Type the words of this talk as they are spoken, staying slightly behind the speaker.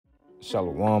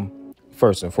Shalom.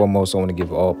 First and foremost, I want to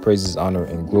give all praises, honor,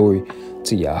 and glory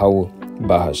to Yahweh,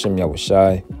 Bahashem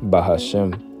Yahushai,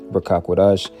 Bahashem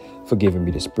Brakakwadosh, for giving me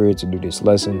the spirit to do this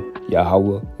lesson.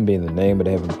 Yahweh, being the name of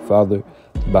the Heavenly Father,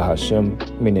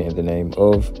 Bahashem, meaning in the name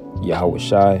of Yahweh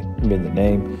Shai, being the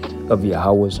name of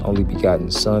Yahweh's only begotten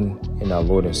Son and our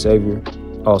Lord and Savior,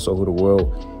 also who the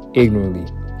world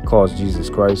ignorantly calls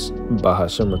Jesus Christ,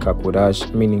 Bahashem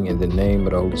Brakakwadosh, meaning in the name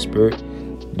of the Holy Spirit.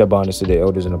 Double honors to the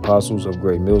elders and apostles of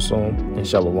Great Millstone, and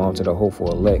shalom to the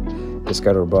hopeful elect that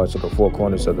scattered abroad to the four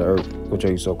corners of the earth, which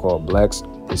are you so-called blacks,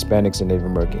 Hispanics, and Native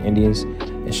American Indians,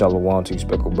 and shalom to you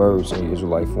speckled birds and you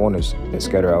Israelite foreigners that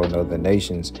scatter out in other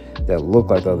nations that look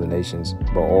like other nations,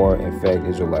 but are in fact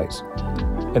Israelites.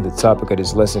 And the topic of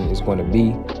this lesson is going to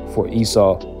be, for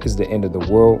Esau is the end of the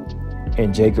world,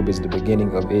 and Jacob is the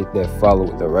beginning of it that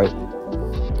followeth, all right?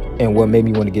 And what made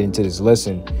me want to get into this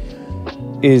lesson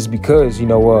is because, a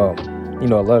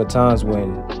lot of times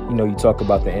when, you talk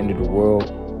about the end of the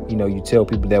world, you tell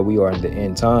people that we are in the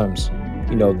end times,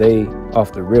 they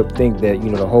off the rip think that,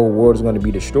 the whole world is going to be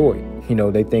destroyed.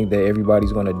 They think that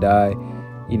everybody's going to die,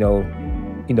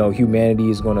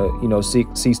 humanity is going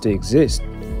to, cease to exist.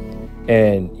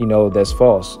 And, that's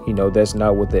false. That's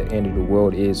not what the end of the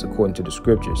world is according to the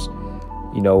scriptures.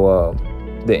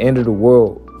 The end of the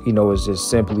world, is just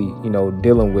simply,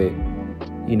 dealing with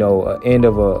an end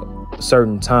of a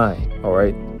certain time, all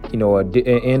right? An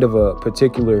end of a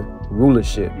particular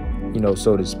rulership,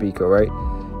 so to speak, all right?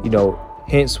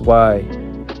 Hence why,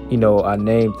 I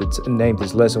named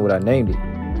this lesson what I named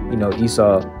it.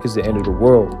 Esau is the end of the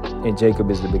world, and Jacob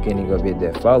is the beginning of it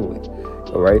that followeth,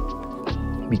 all right?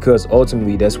 Because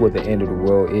ultimately, that's what the end of the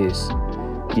world is.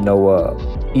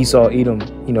 Esau, Edom,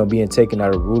 being taken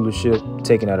out of rulership,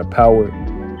 taken out of power,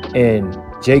 and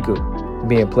Jacob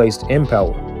being placed in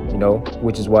power,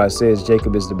 which is why it says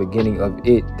Jacob is the beginning of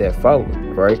it that followeth,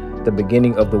 right? The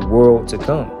beginning of the world to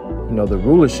come, the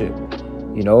rulership,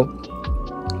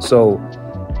 So,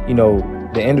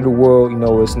 the end of the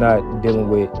world, it's not dealing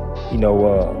with,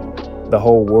 the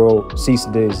whole world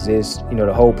ceasing to exist,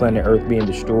 the whole planet Earth being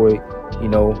destroyed,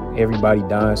 everybody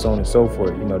dying, so on and so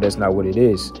forth. That's not what it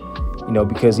is,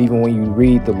 because even when you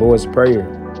read the Lord's Prayer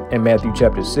in Matthew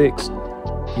chapter 6,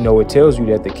 it tells you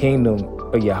that the kingdom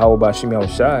of Yahweh Bashem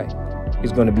Yahushai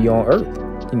is going to be on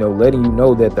earth, letting you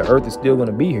know that the earth is still going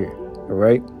to be here. All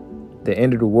right. The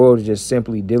end of the world is just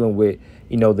simply dealing with,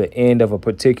 the end of a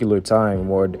particular time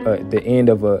or the end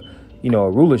of a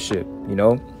rulership,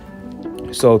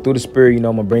 So through the spirit, I'm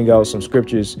going to bring out some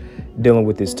scriptures dealing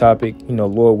with this topic.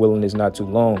 Lord willing, is not too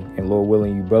long. And Lord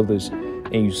willing, you brothers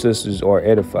and you sisters are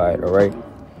edified. All right.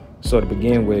 So to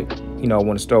begin with, I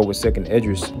want to start with 2nd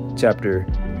Esdras chapter,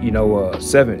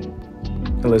 7.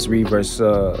 And let's read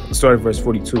start at verse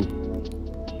 42.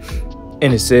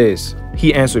 And it says,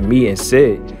 he answered me and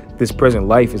said, this present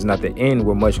life is not the end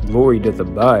where much glory doth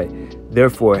abide.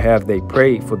 Therefore have they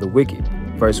prayed for the wicked.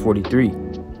 Verse 43.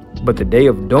 But the day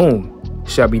of doom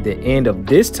shall be the end of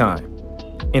this time,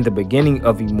 and the beginning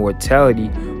of immortality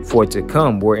for it to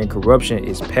come, where incorruption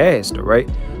is past. All right.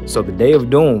 So the day of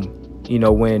doom,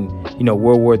 when,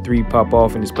 World War III pop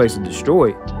off and this place is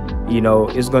destroyed,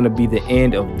 it's going to be the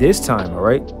end of this time, all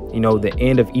right? The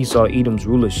end of Esau, Edom's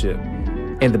rulership,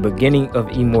 and the beginning of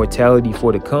immortality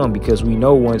for to come, because we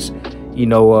know once,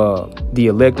 the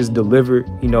elect is delivered,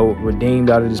 redeemed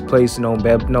out of this place known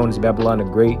as Babylon the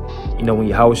Great, when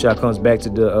Yahushua comes back to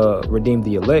redeem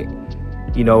the elect,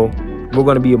 we're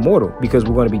going to be immortal because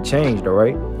we're going to be changed, all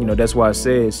right? That's why it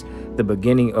says the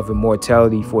beginning of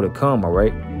immortality for to come, all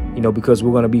right? Because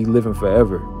we're going to be living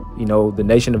forever. The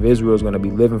nation of Israel is going to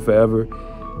be living forever.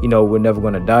 We're never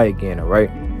going to die again, all right?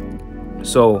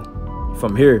 So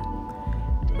from here,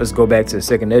 let's go back to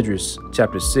 2nd Esdras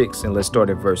chapter 6, and let's start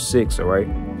at verse 6, all right?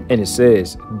 And it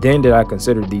says, then did I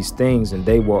consider these things, and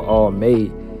they were all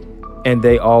made, and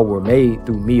they all were made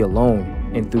through me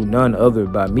alone, and through none other.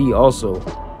 By me also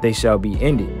they shall be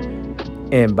ended,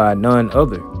 and by none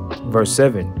other. Verse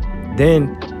 7,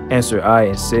 then answered I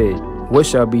and said, what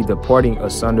shall be the parting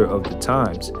asunder of the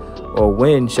times? Or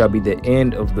when shall be the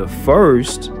end of the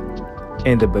first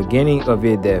and the beginning of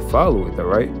it that followeth? All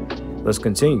right, let's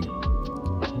continue.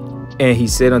 And he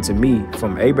said unto me,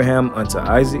 from Abraham unto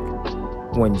Isaac,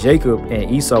 when Jacob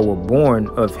and Esau were born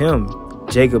of him,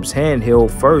 Jacob's hand held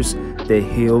first the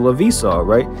heel of Esau,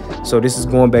 right? So this is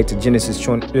going back to Genesis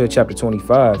chapter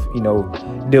 25,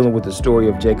 dealing with the story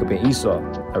of Jacob and Esau,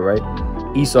 all right?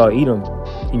 Esau, Edom,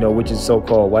 which is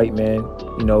so-called white man,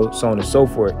 so on and so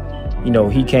forth,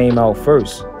 he came out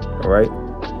first, all right?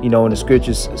 In the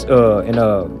scriptures, in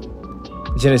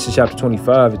Genesis chapter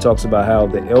 25, it talks about how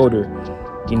the elder,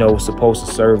 was supposed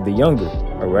to serve the younger.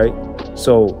 All right.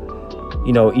 So,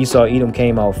 Esau, Edom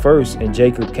came out first, and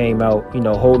Jacob came out,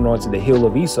 holding on to the heel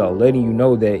of Esau, letting you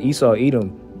know that Esau,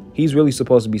 Edom, he's really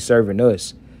supposed to be serving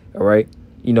us. All right.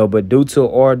 But due to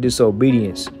our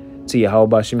disobedience to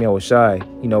Yahweh Shem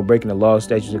Yahushai, breaking the law,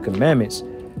 statutes, and commandments,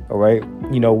 all right,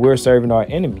 we're serving our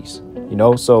enemies,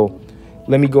 So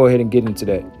let me go ahead and get into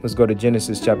that. Let's go to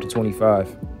Genesis chapter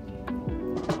 25.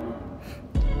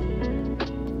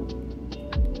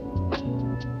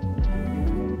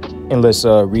 And let's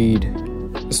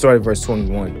start at verse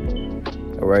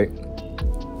 21. All right.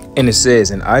 And it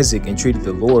says, and Isaac entreated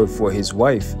the Lord for his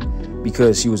wife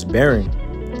because she was barren,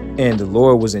 and the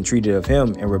Lord was entreated of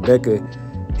him, and Rebekah,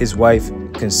 his wife,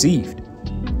 conceived.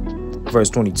 Verse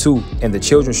 22, and the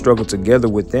children struggled together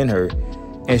within her,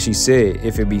 and she said,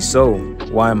 if it be so,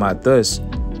 why am I thus?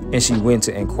 And she went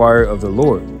to inquire of the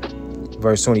Lord.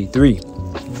 Verse 23,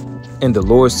 and the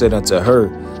Lord said unto her,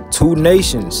 2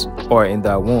 nations are in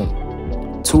thy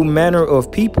womb, 2 manner of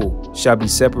people shall be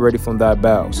separated from thy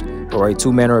bowels. All right,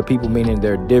 2 manner of people, meaning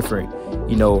they're different,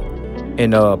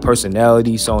 in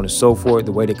personality, so on and so forth,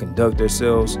 the way they conduct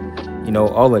themselves,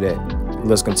 all of that.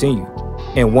 Let's continue.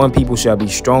 And 1 people shall be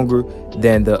stronger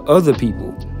than the other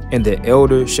people, and the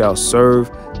elder shall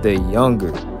serve the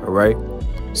younger. All right.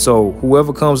 So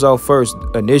whoever comes out first,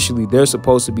 initially, they're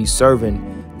supposed to be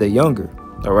serving the younger.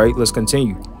 All right. Let's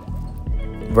continue.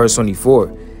 Verse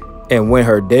 24. And when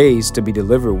her days to be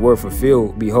delivered were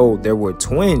fulfilled, behold, there were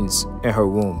twins in her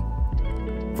womb.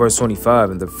 Verse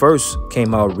 25. And the first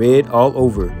came out red all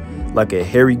over like a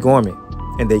hairy garment,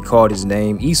 and they called his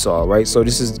name Esau. Right. So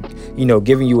this is,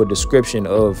 giving you a description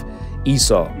of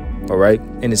Esau. All right.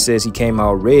 And it says he came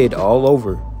out red all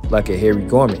over like a hairy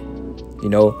garment,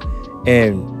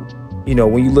 and,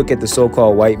 when you look at the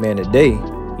so-called white man today,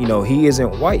 he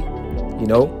isn't white.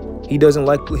 He doesn't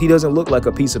look like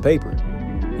a piece of paper.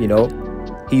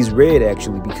 He's red,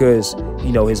 actually, because,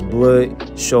 his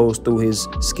blood shows through his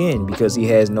skin because he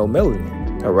has no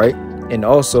melanin. All right. And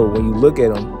also, when you look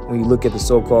at him, when you look at the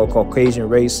so-called Caucasian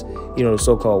race, the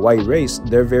so-called white race,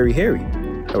 they're very hairy.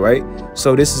 All right.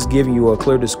 So this is giving you a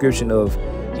clear description of,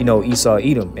 Esau,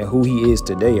 Edom, and who he is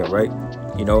today. All right.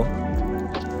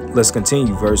 Let's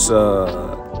continue. Verse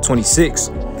 26.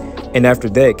 And after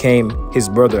that came his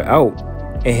brother out,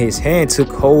 and his hand took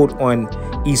hold on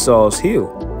Esau's heel,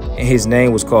 and his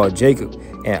name was called Jacob.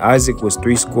 And Isaac was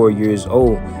 80 years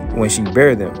old when she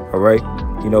bare them. All right.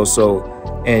 So,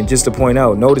 and just to point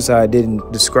out, notice how I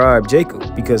didn't describe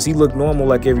Jacob, because he looked normal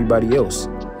like everybody else.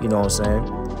 You know what I'm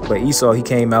saying? But Esau, he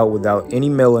came out without any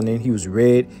melanin. He was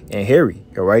red and hairy.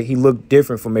 All right. He looked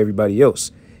different from everybody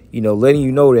else, letting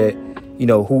you know that,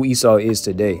 who Esau is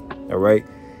today. All right.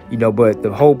 But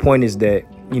the whole point is that,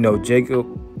 Jacob,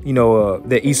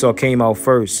 that Esau came out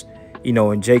first,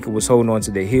 and Jacob was holding on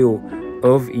to the heel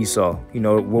of Esau,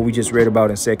 what we just read about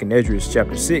in 2nd Esdras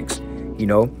chapter 6,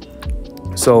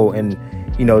 So, and,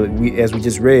 as we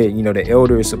just read, the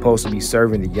elder is supposed to be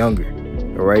serving the younger.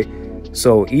 All right.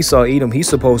 So Esau, Edom, he's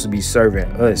supposed to be serving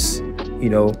us.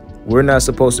 We're not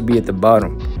supposed to be at the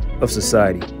bottom of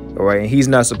society. All right. And he's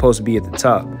not supposed to be at the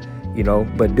top,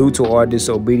 but due to our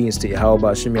disobedience to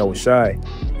Yahweh Shem Yahushai,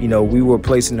 we were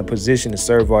placed in a position to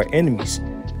serve our enemies.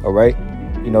 All right.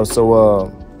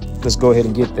 So let's go ahead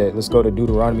and get that. Let's go to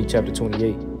Deuteronomy chapter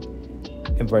 28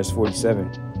 and verse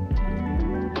 47.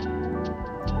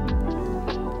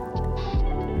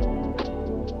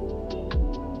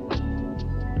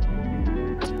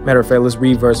 Matter of fact, let's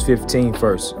read verse 15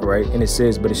 first, all right? And it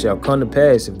says, but it shall come to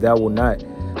pass, if thou wilt not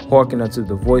hearken unto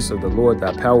the voice of the Lord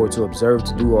thy power to observe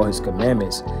to do all his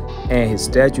commandments and his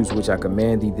statutes which I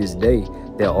command thee this day,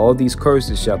 that all these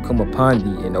curses shall come upon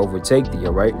thee and overtake thee.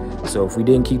 All right. So if we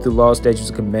didn't keep the law, statutes,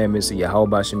 and commandments of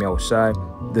Yahweh Shem Yahushai,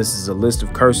 this is a list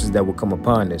of curses that will come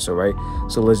upon us. All right.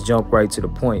 So let's jump right to the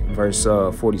point. Verse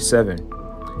 47.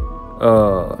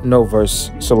 No,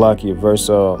 verse Salakia, verse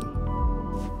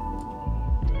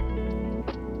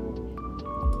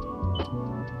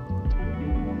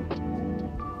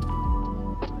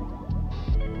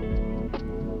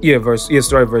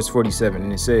start at verse 47,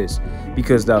 and it says,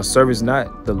 because thou servest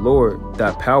not the Lord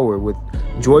thy power with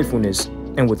joyfulness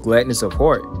and with gladness of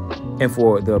heart, and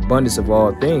for the abundance of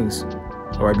all things.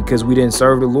 All right, because we didn't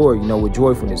serve the Lord, with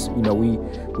joyfulness.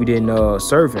 We didn't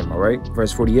serve him. All right,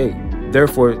 verse 48.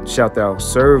 Therefore shalt thou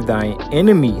serve thine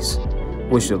enemies,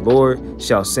 which the Lord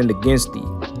shall send against thee,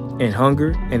 in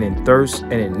hunger and in thirst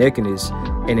and in nakedness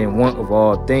and in want of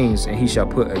all things, and he shall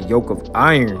put a yoke of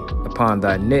iron upon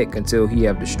thy neck until he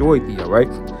have destroyed thee. All right.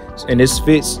 And this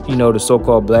fits, the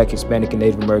so-called Black, Hispanic, and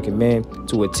Native American man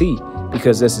to a T,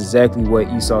 because that's exactly what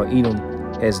Esau, Edom,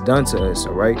 has done to us,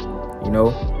 all right? You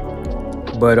know,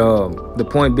 but the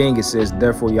point being, it says,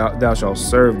 therefore thou shalt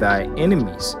serve thy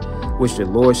enemies, which the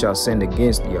Lord shall send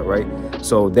against thee, all right?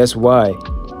 So that's why,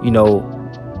 you know,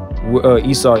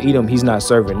 Esau Edom, he's not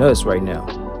serving us right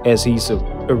now as he's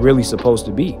really supposed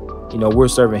to be. You know, we're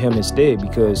serving him instead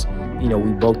because, you know,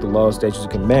 we broke the laws, statutes,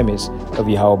 and commandments of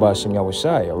Yahweh Hashem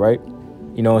Yahushai, all right?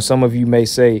 You know, and some of you may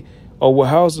say, oh, well,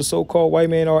 how's the so-called white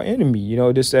man our enemy? You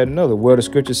know, this, that, and another. Well, the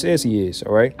scripture says he is,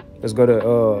 all right? Let's go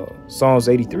to Psalms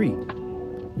 83,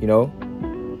 you know?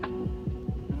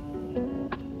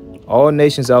 All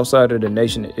nations outside of the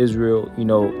nation of Israel, you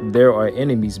know, there are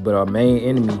enemies, but our main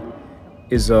enemy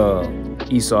is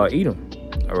Esau Edom,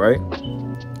 all right?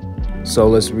 So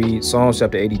let's read Psalms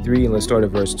chapter 83, and let's start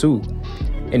at verse 2.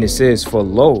 And it says, for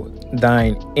lo,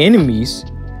 thine enemies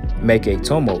make a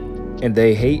tumult, and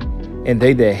they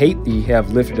that hate thee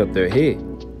have lifted up their head.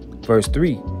 Verse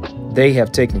 3, they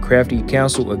have taken crafty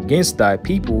counsel against thy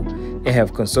people, and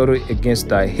have consulted against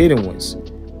thy hidden ones.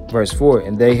 Verse 4,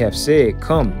 and they have said,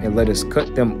 come and let us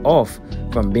cut them off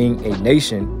from being a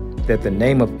nation, that the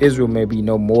name of Israel may be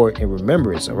no more in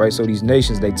remembrance. All right, so these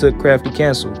nations, they took crafty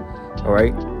counsel, all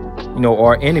right? You know,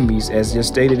 our enemies, as just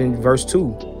stated in verse 2,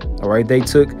 all right, they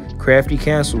took crafty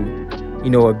counsel, you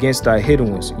know, against thy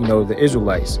hidden ones, you know, the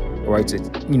Israelites, all right, to,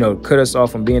 you know, cut us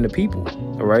off from being the people,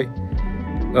 all right?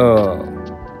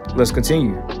 Let's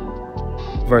continue.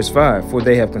 Verse 5, for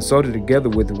they have consulted together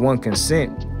with one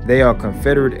consent, they are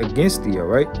confederate against thee, all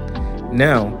right?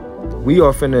 Now, we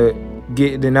are finna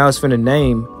get, now it's finna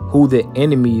name who the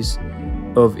enemies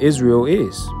of Israel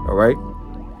is, all right?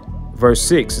 Verse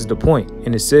 6 is the point,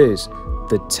 and it says,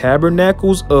 the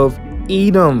tabernacles of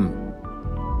Edom,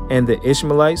 and the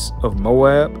Ishmaelites of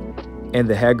Moab, and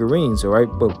the Hagarenes, all right?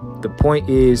 But the point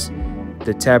is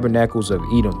the tabernacles of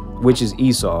Edom, which is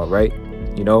Esau, right?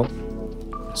 You know?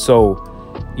 So,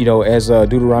 you know, as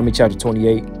Deuteronomy chapter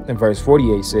 28 and verse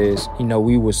 48 says, you know,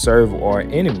 we will serve our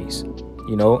enemies,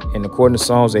 you know? And according to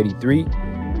Psalms 83,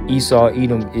 Esau,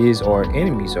 Edom is our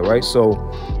enemies, all right? So,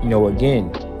 you know,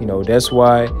 again, you know, that's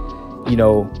why, you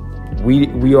know,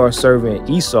 we are serving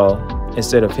Esau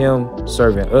instead of him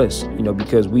serving us, you know,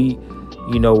 because we,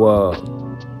 you know,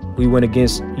 we went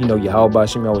against, you know, Yahweh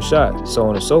Hashem Yahushai, so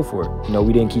on and so forth. You know,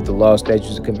 we didn't keep the law,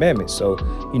 statutes, and commandments. So,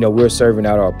 you know, we're serving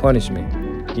out our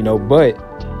punishment, you know, but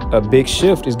a big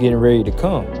shift is getting ready to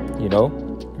come, you know,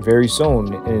 very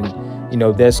soon. And, you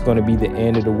know, that's going to be the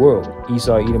end of the world.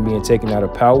 Esau, Edom being taken out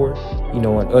of power, you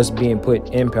know, and us being put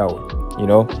in power, you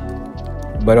know.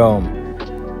 But,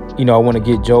 you know, I want to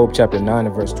get Job chapter 9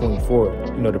 and verse 24,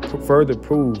 you know, to further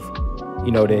prove,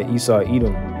 you know, that Esau,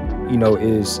 Edom, you know,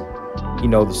 is, you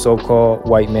know, the so-called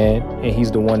white man, and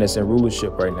he's the one that's in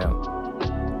rulership right now.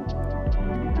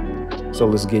 So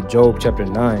let's get Job chapter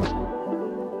 9,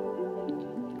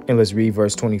 and let's read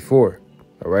verse 24,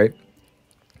 all right?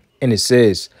 And it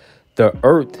says, the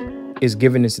earth is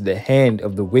given into the hand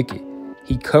of the wicked.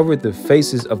 He covered the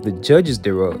faces of the judges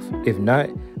thereof. If not,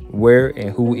 where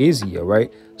and who is he, all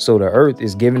right? So the earth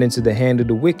is given into the hand of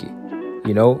the wicked,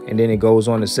 you know, and then it goes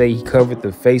on to say he covered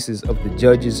the faces of the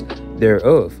judges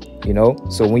thereof, you know.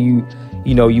 So when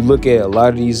you know, you look at a lot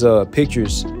of these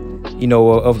pictures, you know,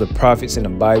 of the prophets in the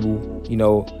Bible, you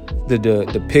know, the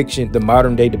depiction, the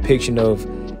modern day depiction of,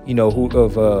 you know,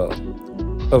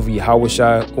 of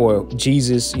Yahushua or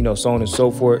Jesus, you know, so on and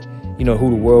so forth, you know,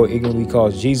 who the world ignorantly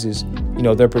calls Jesus, you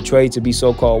know, they're portrayed to be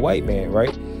so-called white man,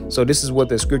 right? So this is what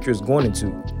the scripture is going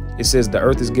into. It says the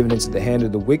earth is given into the hand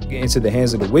of the wicked, into the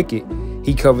hands of the wicked.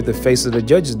 He covered the face of the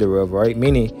judges thereof, right?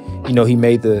 Meaning, you know, he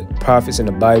made the prophets in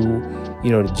the Bible, you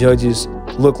know, the judges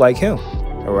look like him,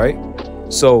 all right?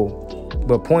 So,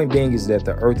 but point being is that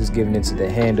the earth is given into the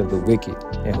hand of the wicked.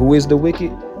 And who is the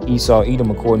wicked? Esau,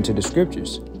 Edom, according to the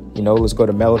scriptures. You know, let's go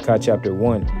to Malachi chapter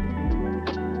 1.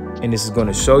 And this is going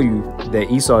to show you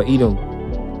that Esau, Edom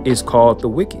is called the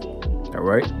wicked, all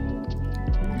right?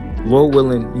 Lord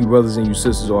willing, you brothers and you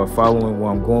sisters are following where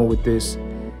I'm going with this,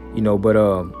 you know, but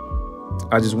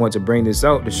I just want to bring this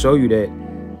out to show you that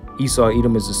Esau,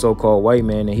 Edom is the so-called white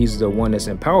man, and he's the one that's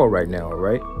in power right now, all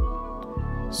right?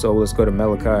 So let's go to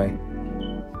Malachi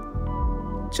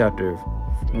chapter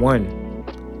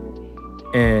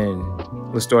 1,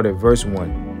 and let's start at verse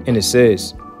 1. And it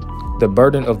says, the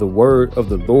burden of the word of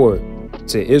the Lord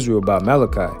to Israel by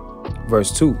Malachi.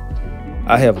 Verse 2,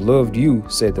 I have loved you,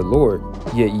 said the Lord.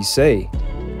 Yet ye say,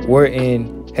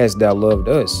 wherein hast thou loved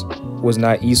us? Was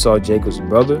not Esau Jacob's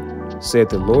brother, said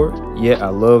the Lord? Yet I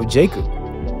love Jacob.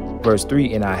 Verse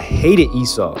 3, and I hated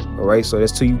Esau. All right, so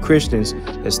that's to you Christians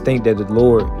that think that the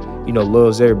Lord, you know,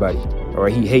 loves everybody. All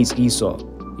right, he hates Esau,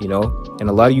 you know. And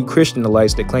a lot of you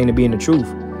Christianites that claim to be in the truth,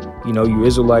 you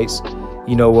Israelites,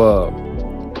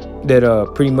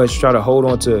 that pretty much try to hold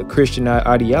on to Christian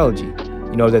ideology,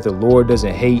 that the Lord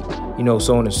doesn't hate,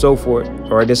 so on and so forth.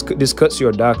 All right, this cuts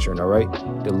your doctrine. All right,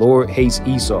 the Lord hates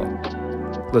Esau.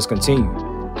 Let's continue.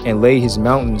 And lay his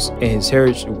mountains and his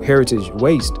heritage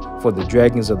waste for the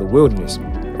dragons of the wilderness.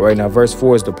 All right, now verse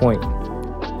 4 is the point.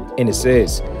 And it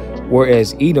says,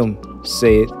 whereas Edom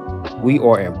said, we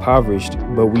are impoverished,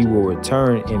 but we will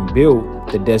return and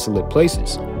build the desolate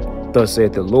places. Thus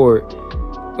saith the Lord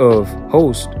of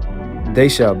hosts, they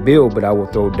shall build, but I will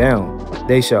throw down.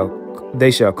 They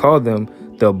shall call them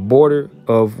the border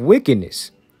of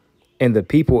wickedness, and the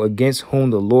people against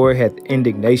whom the Lord hath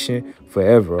indignation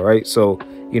forever. All right. So,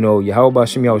 Yahweh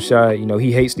Shem Yahushai,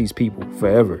 he hates these people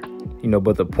forever.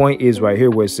 But the point is right here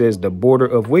where it says the border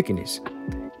of wickedness.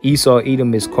 Esau,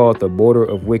 Edom is called the border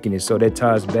of wickedness. So that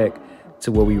ties back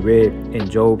to what we read in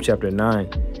Job chapter 9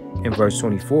 and verse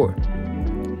 24.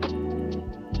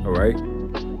 All right.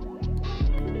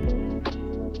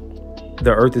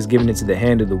 The earth is given into the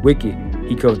hand of the wicked.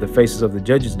 He covers the faces of the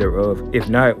judges thereof. If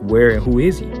not, where and who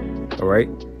is he? All right.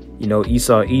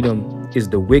 Esau, Edom is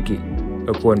the wicked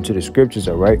according to the scriptures.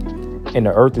 All right. And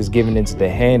the earth is given into the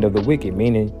hand of the wicked,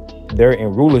 meaning they're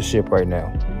in rulership right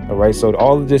now. All right. So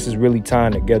all of this is really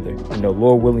tying together.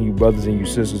 Lord willing, you brothers and you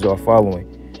sisters are following,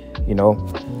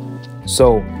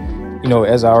 So,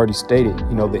 as I already stated,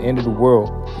 the end of the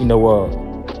world,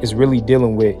 is really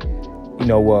dealing with,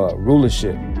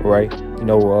 rulership. Right.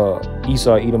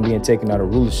 Esau, Edom being taken out of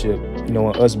rulership, and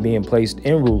us being placed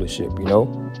in rulership,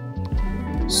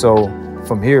 So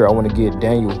from here, I want to get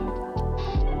Daniel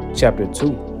chapter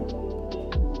 2.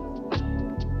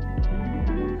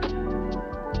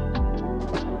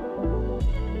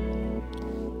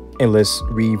 And let's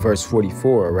read verse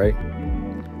 44, all right?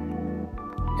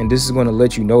 And this is going to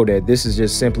let you know that this is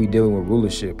just simply dealing with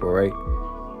rulership, all right?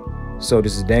 So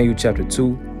this is Daniel chapter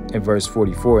 2 and verse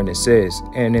 44, and it says,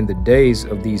 and in the days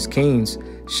of these kings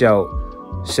shall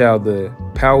the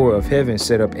power of heaven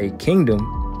set up a kingdom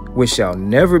which shall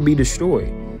never be destroyed,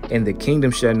 and the kingdom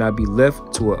shall not be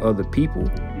left to other people,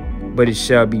 but it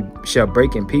shall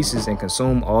break in pieces and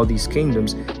consume all these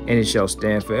kingdoms, and it shall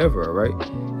stand forever. All right.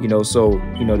 So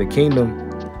the kingdom,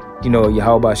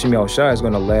 Yahweh Shem Yahushai is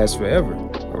going to last forever.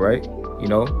 All right.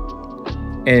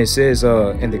 And it says,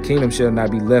 and the kingdom shall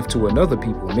not be left to another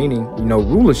people, meaning,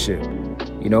 rulership,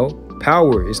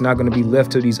 power is not going to be left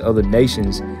to these other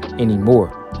nations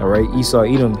anymore. All right. Esau,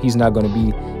 Edom, he's not going to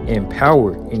be in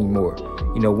power anymore.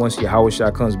 Once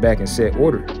Yahushua comes back and set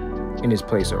order in his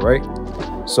place. All right.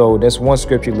 So that's one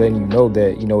scripture letting you know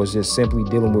that, it's just simply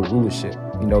dealing with rulership.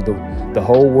 The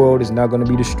whole world is not going to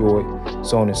be destroyed,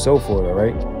 so on and so forth. All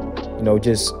right.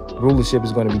 Just rulership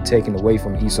is going to be taken away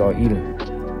from Esau, Edom.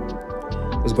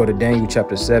 Let's go to Daniel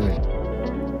chapter 7.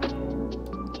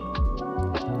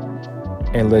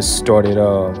 And let's start at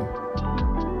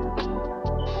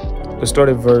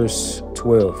verse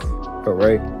 12. All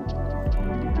right.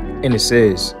 And it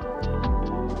says,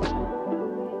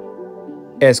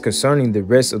 as concerning the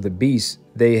rest of the beasts,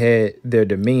 they had their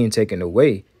dominion taken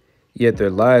away, yet their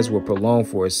lives were prolonged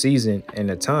for a season and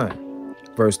a time.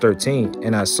 Verse 13,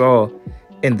 and I saw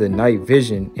in the night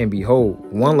vision, and behold,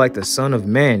 one like the Son of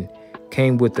Man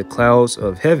came with the clouds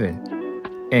of heaven,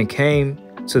 and came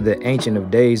to the Ancient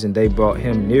of Days, and they brought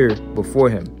him near before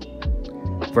him.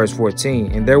 Verse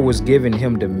 14, and there was given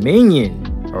him dominion.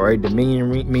 All right, dominion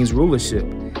means rulership,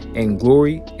 and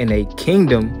glory, and a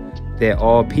kingdom that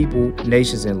all people,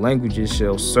 nations, and languages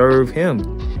shall serve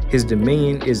him. His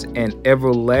dominion is an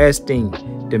everlasting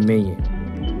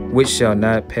dominion, which shall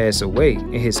not pass away,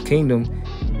 and his kingdom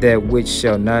that which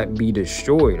shall not be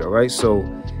destroyed. All right. So,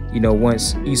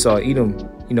 once Esau, Edom,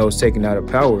 is taken out of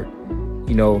power,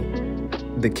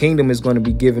 the kingdom is going to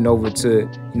be given over to,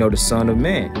 the Son of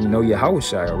Man,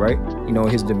 Yahushua. All right.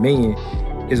 His dominion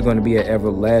is going to be an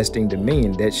everlasting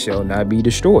dominion that shall not be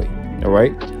destroyed. All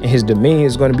right. And his dominion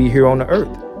is going to be here on the earth.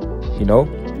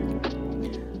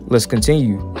 Let's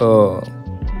continue.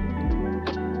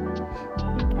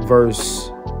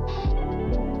 Verse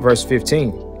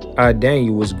 15. I,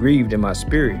 Daniel, was grieved in my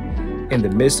spirit, in the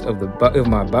midst of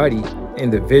my body,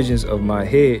 and the visions of my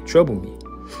head troubled me.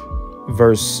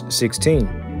 Verse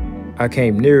 16. I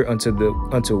came near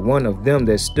unto one of them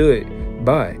that stood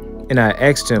by, and I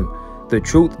asked him the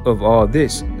truth of all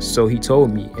this. So he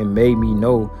told me and made me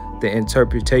know the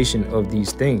interpretation of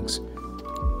these things.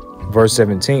 Verse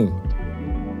 17.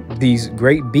 These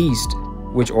great beasts,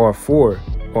 which are four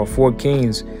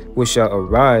kings, which shall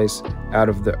arise out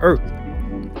of the earth.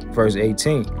 Verse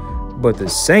 18. But the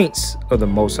saints of the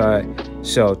Most High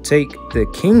shall take the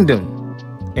kingdom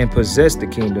and possess the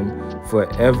kingdom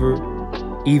forever,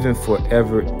 even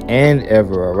forever and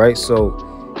ever. All right. So,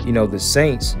 the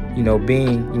saints,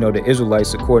 being, the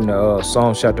Israelites, according to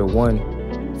Psalm chapter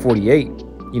 148,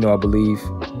 I believe,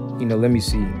 let me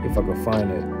see if I can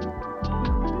find it.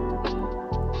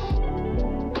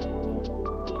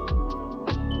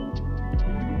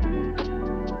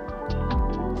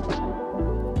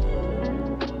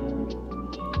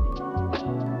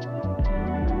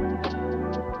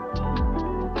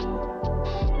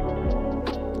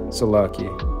 Salaki.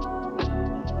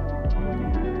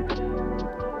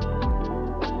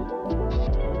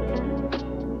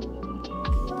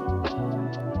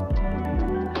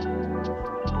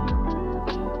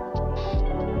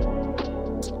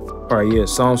 All right, yeah,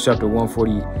 Psalms chapter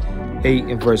 148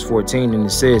 and verse 14, and it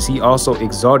says, he also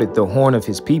exalted the horn of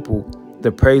his people,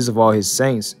 the praise of all his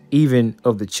saints, even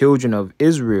of the children of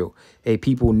Israel, a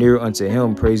people near unto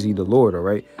him, praise ye the Lord. All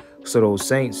right. So those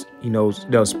saints,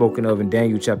 that was spoken of in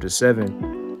Daniel chapter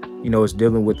 7, it's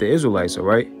dealing with the Israelites. All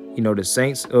right. The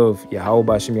saints of Yahweh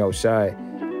B'Shem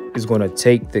Yahushai is going to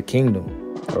take the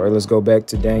kingdom. All right. Let's go back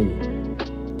to Daniel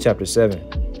chapter 7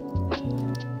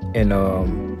 and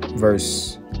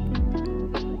verse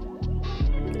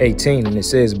 18. And it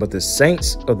says, but the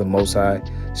saints of the Most High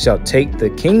shall take the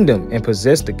kingdom and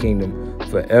possess the kingdom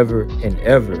forever and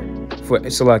ever.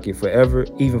 Forever,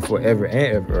 even forever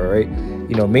and ever. All right.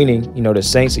 Meaning, the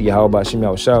saints of Yahweh B'Shem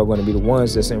Yahushai are going to be the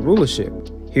ones that's in rulership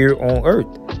here on earth.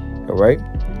 All right.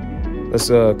 Let's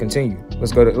continue.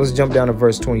 Let's jump down to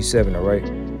verse 27. All right.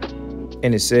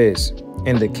 And it says,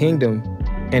 and the kingdom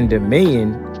and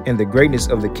dominion and the greatness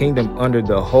of the kingdom under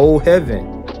the whole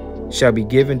heaven shall be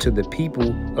given to the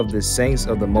people of the saints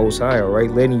of the Most High. All right.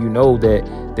 Letting you know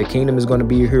that the kingdom is going to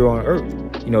be here on earth.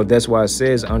 That's why it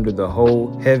says under the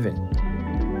whole heaven,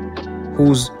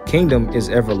 whose kingdom is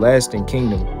everlasting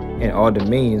kingdom, and all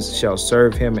dominions shall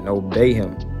serve him and obey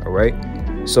him. All right.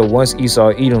 So once Esau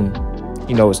Edom,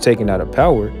 is taken out of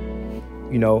power,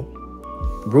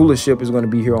 rulership is going to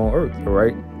be here on earth. All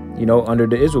right. Under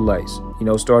the Israelites,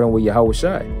 starting with Yahweh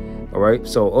Shai. All right.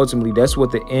 So ultimately, that's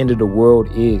what the end of the world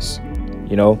is.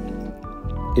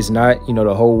 It's not,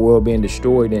 the whole world being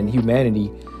destroyed and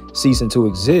humanity ceasing to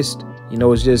exist.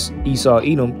 It's just Esau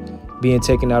Edom being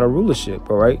taken out of rulership.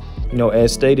 All right.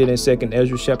 As stated in 2nd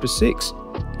Ezra chapter 6,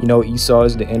 Esau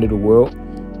is the end of the world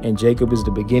and Jacob is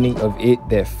the beginning of it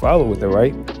that followeth. All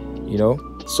right.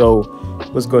 So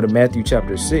let's go to Matthew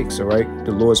chapter 6. All right.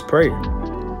 The Lord's Prayer,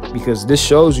 because this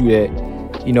shows you that,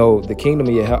 the kingdom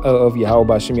of Yahweh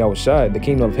B'Shem Yahushai, the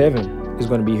kingdom of heaven, is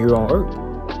going to be here on earth,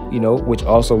 which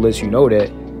also lets you know that,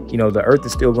 the earth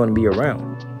is still going to be around.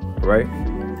 All right.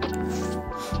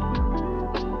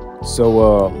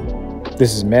 So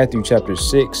this is Matthew chapter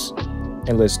 6,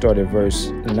 and let's start at verse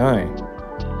 9.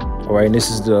 All right, and this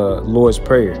is the Lord's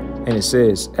Prayer, and it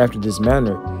says, after this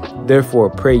manner, therefore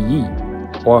pray ye,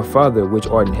 our Father which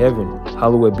art in heaven,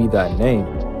 hallowed be thy name.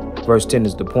 Verse 10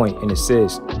 is the point, and it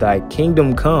says, thy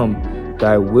kingdom come,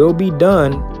 thy will be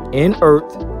done in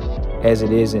earth as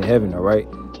it is in heaven. All right,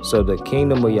 so the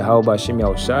kingdom of Yahweh B'Shem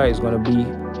Yahushai is going to be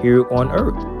here on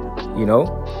earth.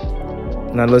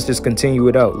 Now let's just continue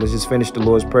it out. Let's just finish the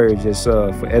Lord's Prayer just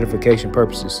for edification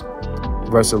purposes.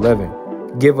 Verse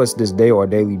 11, give us this day our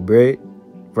daily bread.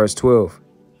 Verse 12,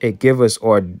 and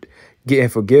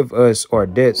forgive us our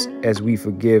debts as we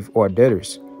forgive our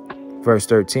debtors. Verse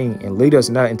 13, and lead us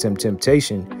not into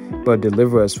temptation, but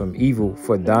deliver us from evil.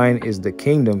 For thine is the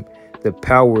kingdom, the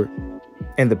power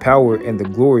and the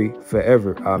glory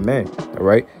forever. Amen. All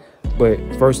right. But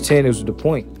verse 10 is the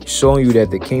point, showing you that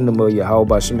the kingdom of Yahweh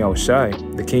B'Shem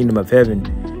Yahushai, the kingdom of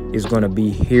heaven, is going to be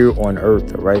here on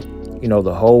earth. All right.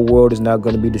 The whole world is not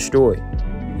going to be destroyed.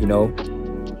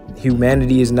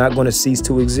 Humanity is not going to cease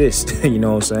to exist. You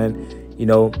know what I'm saying?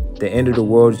 The end of the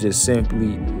world is just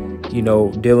simply,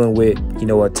 dealing with,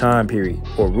 a time period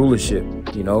or rulership.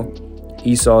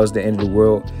 Esau is the end of the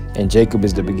world and Jacob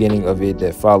is the beginning of it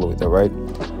that followeth. All right.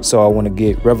 So I want to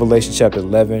get Revelation chapter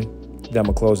 11. Then I'm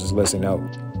going to close this lesson out.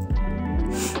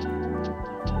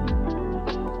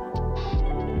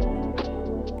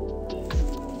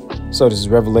 So this is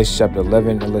Revelation chapter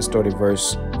 11, and let's start at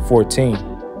verse 14.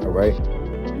 All right.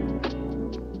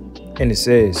 And it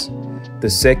says, the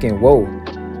second woe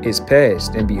is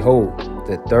past, and behold,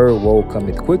 the third woe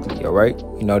cometh quickly. All right.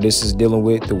 This is dealing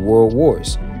with the world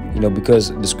wars, because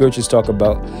the scriptures talk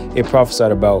about, it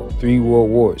prophesied about 3 world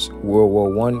wars, World War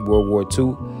I, World War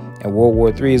II, and World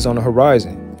War III is on the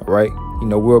horizon. All right.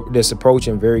 That's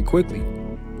approaching very quickly.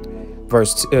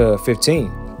 Verse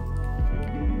 15.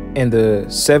 And the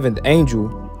seventh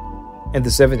angel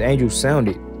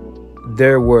sounded.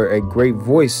 There were a great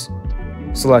voice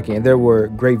Salaki, and there were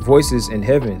great voices in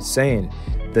heaven saying,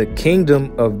 the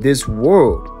kingdom of this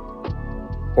world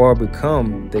are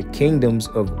become the kingdoms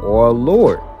of our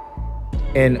Lord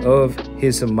and of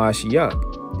his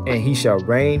Hamashiach, and he shall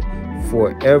reign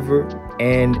forever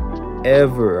and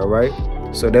ever. All right.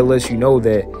 So that lets you know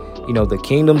that, the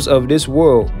kingdoms of this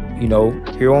world,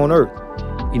 here on earth,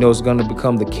 is going to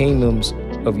become the kingdoms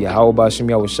of Yahweh B'Shem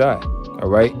Yahushai. All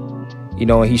right.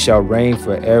 And he shall reign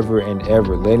forever and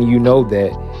ever, letting you know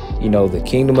that, the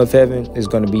kingdom of heaven is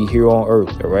going to be here on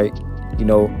earth. All right.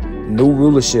 New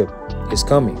rulership is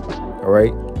coming. All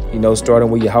right. Starting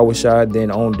with Yahushua, then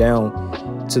on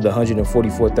down to the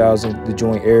 144,000, the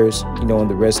joint heirs, and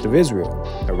the rest of Israel.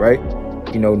 All right.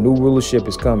 New rulership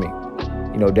is coming.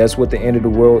 That's what the end of the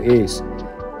world is.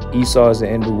 Esau is the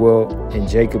end of the world, and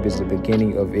Jacob is the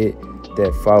beginning of it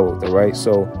that followed. All right.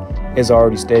 So, as I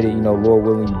already stated, Lord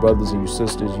willing, you brothers and you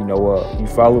sisters, you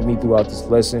followed me throughout this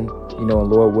lesson, and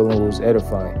Lord willing, it was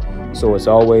edifying. So as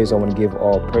always, I want to give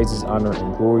all praises, honor,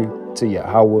 and glory to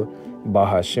Yahweh,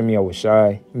 Bahashem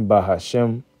Yahushai,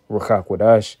 Bahashem Ruach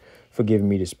HaKodesh, for giving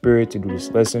me the spirit to do this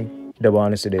lesson. Double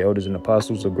honors to the elders and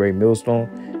apostles of Great Millstone,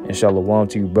 and shalom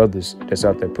to you brothers that's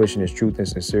out there pushing this truth and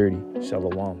sincerity.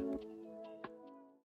 Shalom.